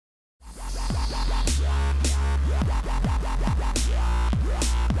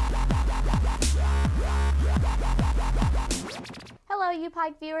Hello,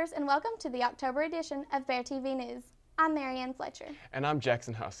 UPIKE viewers, and welcome to the October edition of Bear TV News. I'm Marianne Fletcher. And I'm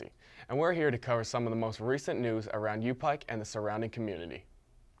Jackson Hussey, and we're here to cover some of the most recent news around UPIKE and the surrounding community.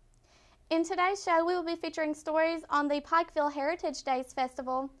 In today's show, we will be featuring stories on the Pikeville Heritage Days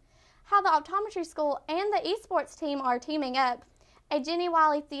Festival, how the optometry school and the esports team are teaming up, a Jenny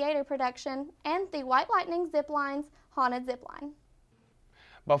Wiley theater production, and the White Lightning Ziplines Haunted Zipline.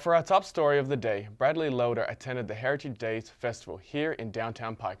 But for our top story of the day, Bradley Loader attended the Heritage Days Festival here in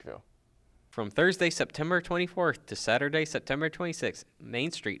downtown Pikeville. From Thursday, September 24th to Saturday, September 26th,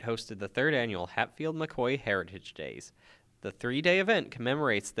 Main Street hosted the 3rd annual Hatfield-McCoy Heritage Days. The 3-day event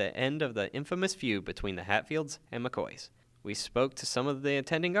commemorates the end of the infamous feud between the Hatfields and McCoys. We spoke to some of the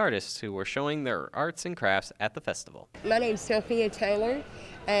attending artists who were showing their arts and crafts at the festival. My name is Sophia Taylor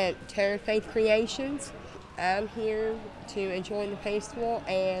at Terra Faith Creations. I'm here to enjoy the festival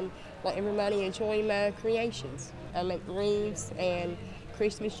and let everybody enjoy my creations. I make wreaths and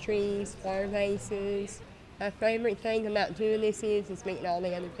Christmas trees, flower vases. My favorite thing about doing this is meeting all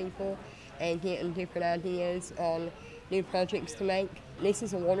the other people and getting different ideas on new projects to make. This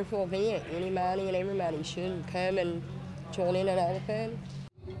is a wonderful event. Anybody and everybody should come and join in on all the fun.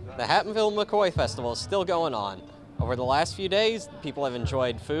 The Hatfield-McCoy Festival is still going on. Over the last few days, people have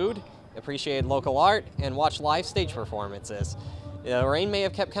enjoyed food, appreciated local art, and watched live stage performances. The rain may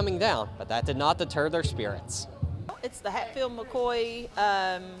have kept coming down, but that did not deter their spirits. It's the Hatfield-McCoy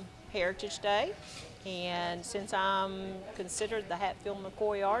Heritage Day, and since I'm considered the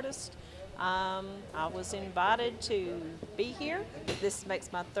Hatfield-McCoy artist, I was invited to be here. This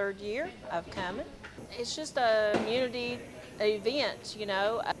makes my 3rd year of coming. It's just a community event, you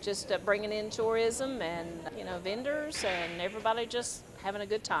know, just bringing in tourism and, you know, vendors and everybody just having a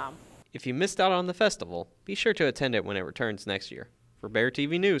good time. If you missed out on the festival, be sure to attend it when it returns next year. For Bear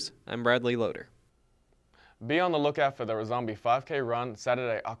TV News, I'm Bradley Loader. Be on the lookout for the Zombie 5K run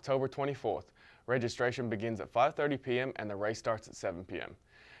Saturday, October 24th. Registration begins at 5:30 p.m. and the race starts at 7 p.m.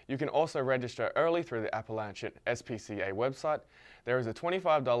 You can also register early through the Appalachian SPCA website. There is a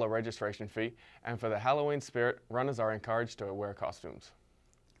 $25 registration fee, and for the Halloween spirit, runners are encouraged to wear costumes.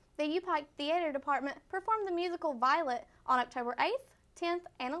 The UPIKE Theater Department performed the musical Violet on October 8th, 10th,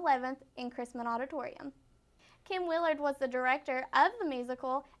 and 11th in Chrisman Auditorium. Kim Willard was the director of the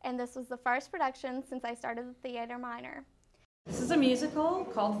musical, and this was the first production since I started the theater minor. This is a musical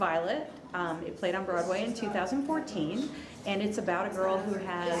called Violet. It played on Broadway in 2014, and it's about a girl who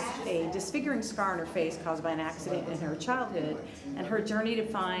has a disfiguring scar on her face caused by an accident in her childhood, and her journey to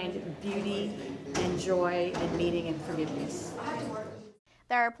find beauty and joy and meaning and forgiveness.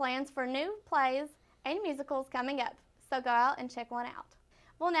 There are plans for new plays and musicals coming up, so go out and check one out.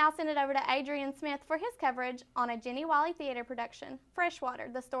 We'll now send it over to Adrian Smith for his coverage on a Jenny Wiley theater production, Freshwater,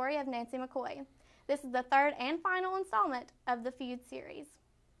 the story of Nancy McCoy. This is the 3rd and final installment of the Feud series.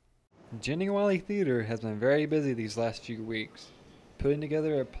 Jenny Wiley Theater has been very busy these last few weeks, putting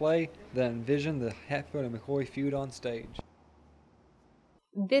together a play that envisioned the Hatfield and McCoy feud on stage.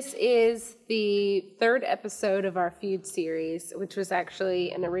 This is the 3rd episode of our Feud series, which was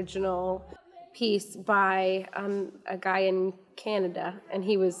actually an original piece by a guy in Canada, and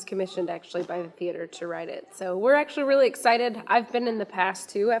he was commissioned actually by the theater to write it. So we're actually really excited. I've been in the past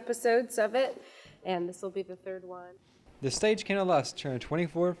 2 episodes of it, and this will be the 3rd one. The stage candle lights turned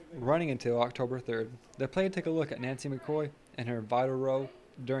 24th, running until October 3rd. The play took a look at Nancy McCoy and her vital role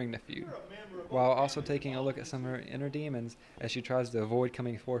during the feud, while also taking a look at some of her inner demons as she tries to avoid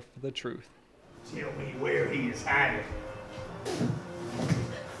coming forth for the truth. Tell me where he is hiding.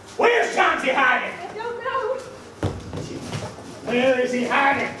 Where's Chauncey hiding? I don't know. Where is he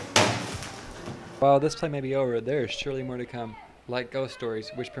hiding? While this play may be over, there is surely more to come, like Ghost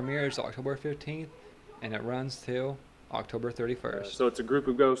Stories, which premieres October 15th, and it runs till October 31st. So it's a group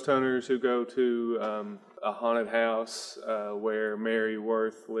of ghost hunters who go to a haunted house where Mary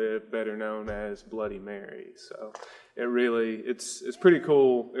Worth lived, better known as Bloody Mary. So it's pretty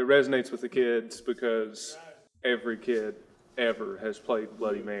cool. It resonates with the kids because every kid ever has played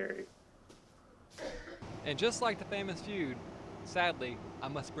Bloody Mary. And just like the famous feud, sadly, I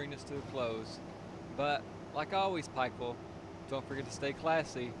must bring this to a close. But like always, Pikeville, don't forget to stay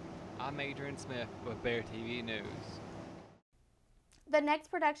classy. I'm Adrian Smith with Bear TV News. The next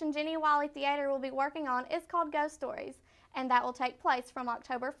production Jenny Wiley Theater will be working on is called Ghost Stories, and that will take place from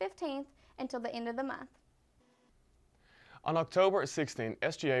October 15th until the end of the month. On October 16th,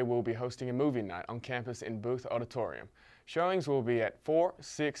 SGA will be hosting a movie night on campus in Booth Auditorium. Showings will be at 4,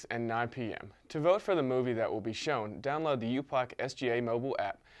 6, and 9 p.m. To vote for the movie that will be shown, download the UPIKE SGA mobile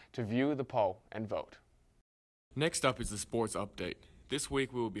app to view the poll and vote. Next up is the sports update. This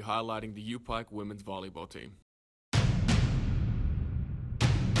week we will be highlighting the UPIKE women's volleyball team.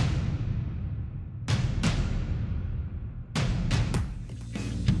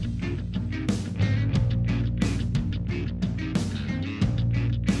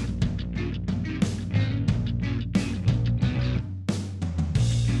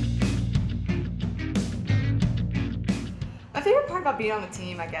 part about being on the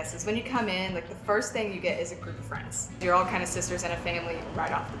team, I guess, is when you come in, like the first thing you get is a group of friends. You're all kind of sisters in a family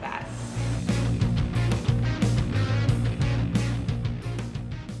right off the bat.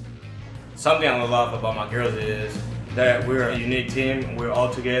 Something I love about my girls is that we're a unique team, we're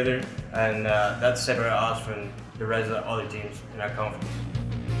all together, and that separates us from the rest of the other teams in our conference.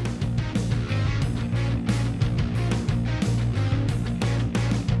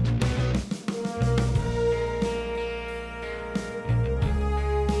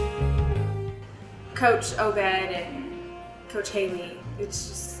 Coach Obed and Coach Haley, it's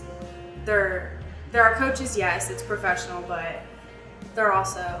just, they're our coaches, yes, it's professional, but they're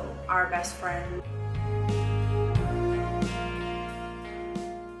also our best friend.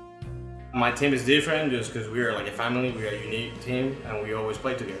 My team is different just because we are like a family, we are a unique team, and we always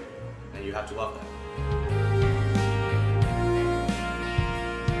play together, and you have to love that.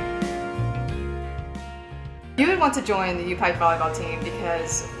 You would want to join the UPIKE volleyball team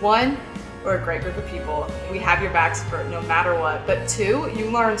because, one, we're a great group of people. We have your backs for no matter what. But two,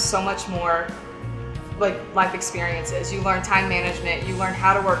 you learn so much more, like life experiences. You learn time management, you learn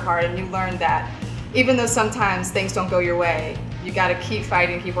how to work hard, and you learn that even though sometimes things don't go your way, you gotta keep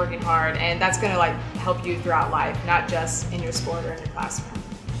fighting, keep working hard, and that's gonna like help you throughout life, not just in your sport or in your classroom.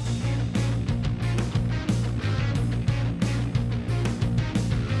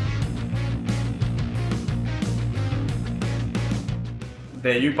 The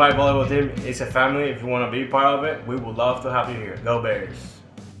UPIKE volleyball team is a family. If you want to be part of it, we would love to have you here. Go Bears!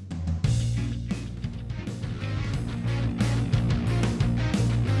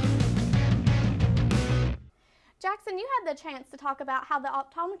 Jackson, you had the chance to talk about how the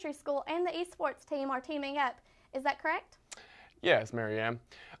optometry school and the esports team are teaming up. Is that correct? Yes, Marianne.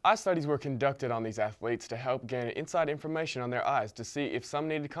 Eye studies were conducted on these athletes to help gain inside information on their eyes to see if some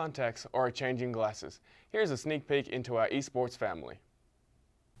needed contacts or are changing glasses. Here's a sneak peek into our esports family.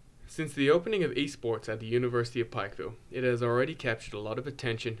 Since the opening of esports at the University of Pikeville, it has already captured a lot of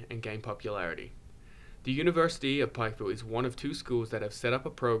attention and gained popularity. The University of Pikeville is one of 2 schools that have set up a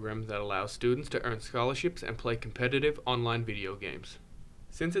program that allows students to earn scholarships and play competitive online video games.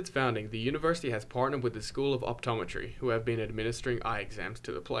 Since its founding, the university has partnered with the School of Optometry, who have been administering eye exams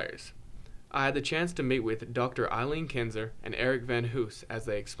to the players. I had the chance to meet with Dr. Eileen Kenzer and Eric Van Hoos as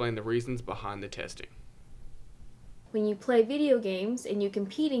they explained the reasons behind the testing. When you play video games and you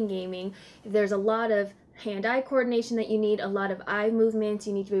compete in gaming, there's a lot of hand-eye coordination that you need, a lot of eye movements.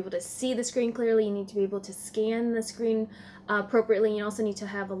 You need to be able to see the screen clearly. You need to be able to scan the screen appropriately. You also need to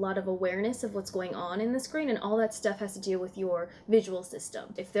have a lot of awareness of what's going on in the screen, and all that stuff has to do with your visual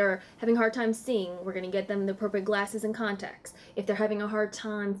system. If they're having a hard time seeing, we're going to get them the appropriate glasses and contacts. If they're having a hard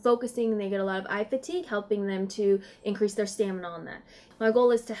time focusing, they get a lot of eye fatigue, helping them to increase their stamina on that. My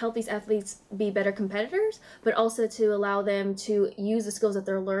goal is to help these athletes be better competitors, but also to allow them to use the skills that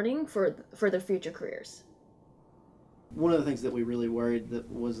they're learning for their future careers. One of the things that we really worried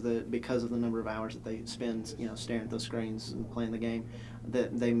was that because of the number of hours that they spend, staring at those screens and playing the game,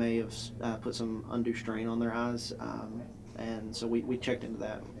 that they may have put some undue strain on their eyes, and so we checked into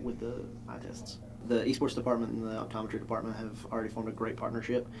that with the eye tests. The esports department and the optometry department have already formed a great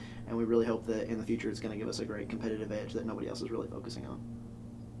partnership, and we really hope that in the future it's going to give us a great competitive edge that nobody else is really focusing on.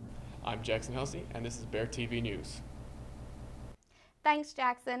 I'm Jackson Helsey, and this is Bear TV News. Thanks,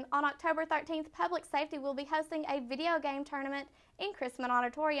 Jackson. On October 13th, Public Safety will be hosting a video game tournament in Chrisman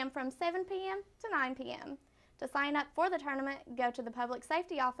Auditorium from 7 p.m. to 9 p.m. To sign up for the tournament, go to the Public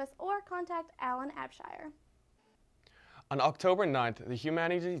Safety office or contact Alan Abshire. On October 9th, the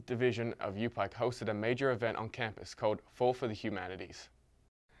Humanities Division of UPIKE hosted a major event on campus called Fall for the Humanities.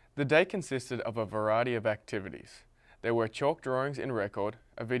 The day consisted of a variety of activities. There were chalk drawings in record,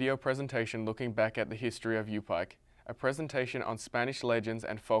 a video presentation looking back at the history of UPIKE, a presentation on Spanish legends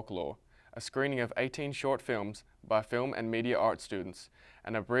and folklore, a screening of 18 short films by film and media art students,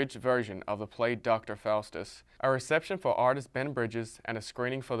 an abridged version of the play Dr. Faustus, a reception for artist Ben Bridges, and a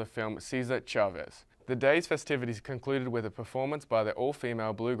screening for the film Cesar Chavez. The day's festivities concluded with a performance by the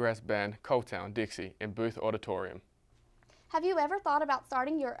all-female bluegrass band Coletown Dixie in Booth Auditorium. Have you ever thought about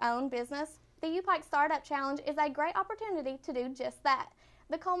starting your own business? The UPIKE Startup Challenge is a great opportunity to do just that.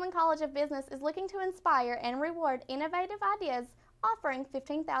 The Coleman College of Business is looking to inspire and reward innovative ideas, offering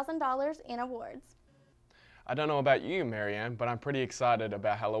 $15,000 in awards. I don't know about you, Marianne, but I'm pretty excited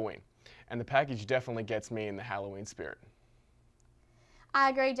about Halloween, and the package definitely gets me in the Halloween spirit.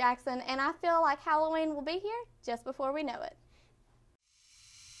 I agree, Jackson, and I feel like Halloween will be here just before we know it.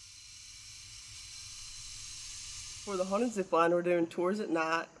 For the Haunted Zipline, we're doing tours at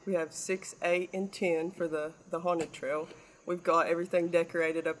night. We have 6, 8, and 10 for the Haunted Trail. We've got everything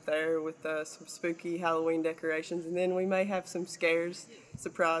decorated up there with some spooky Halloween decorations, and then we may have some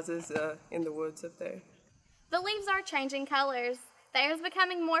surprises in the woods up there. The leaves are changing colors. The air is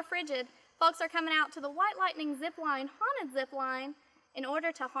becoming more frigid. Folks are coming out to the White Lightning Zipline, haunted zipline, in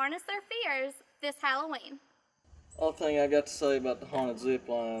order to harness their fears this Halloween. All thing I got to say about the haunted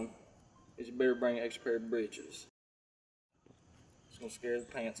zipline is you better bring an extra pair of breeches. It's going to scare the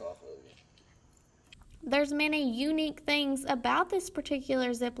pants off of you. There's many unique things about this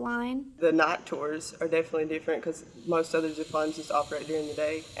particular zip line. The night tours are definitely different because most other zip lines just operate during the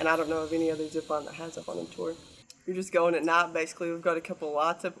day, and I don't know of any other zip line that has a haunted tour. You're just going at night, basically. We've got a couple of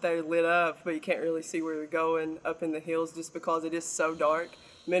lights up there lit up, but you can't really see where we're going up in the hills just because it is so dark.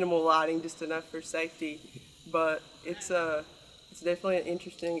 Minimal lighting, just enough for safety, but it's definitely an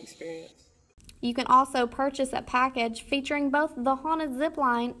interesting experience. You can also purchase a package featuring both the haunted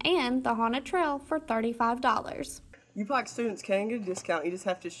zipline and the haunted trail for $35. UPIKE students can get a discount. You just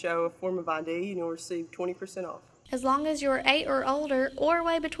have to show a form of ID and you'll receive 20% off. As long as you're 8 or older or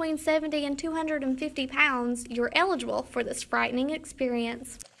weigh between 70 and 250 pounds, you're eligible for this frightening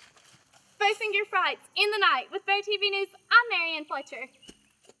experience. Facing your frights in the night with Bear TV News, I'm Marianne Fletcher.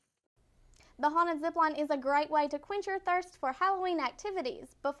 The haunted zipline is a great way to quench your thirst for Halloween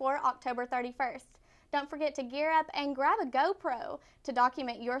activities before October 31st. Don't forget to gear up and grab a GoPro to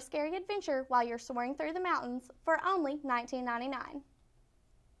document your scary adventure while you're soaring through the mountains for only $19.99.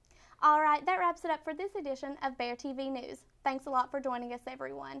 Alright, that wraps it up for this edition of Bear TV News. Thanks a lot for joining us,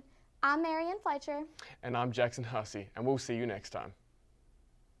 everyone. I'm Marianne Fletcher. And I'm Jackson Hussey, and we'll see you next time.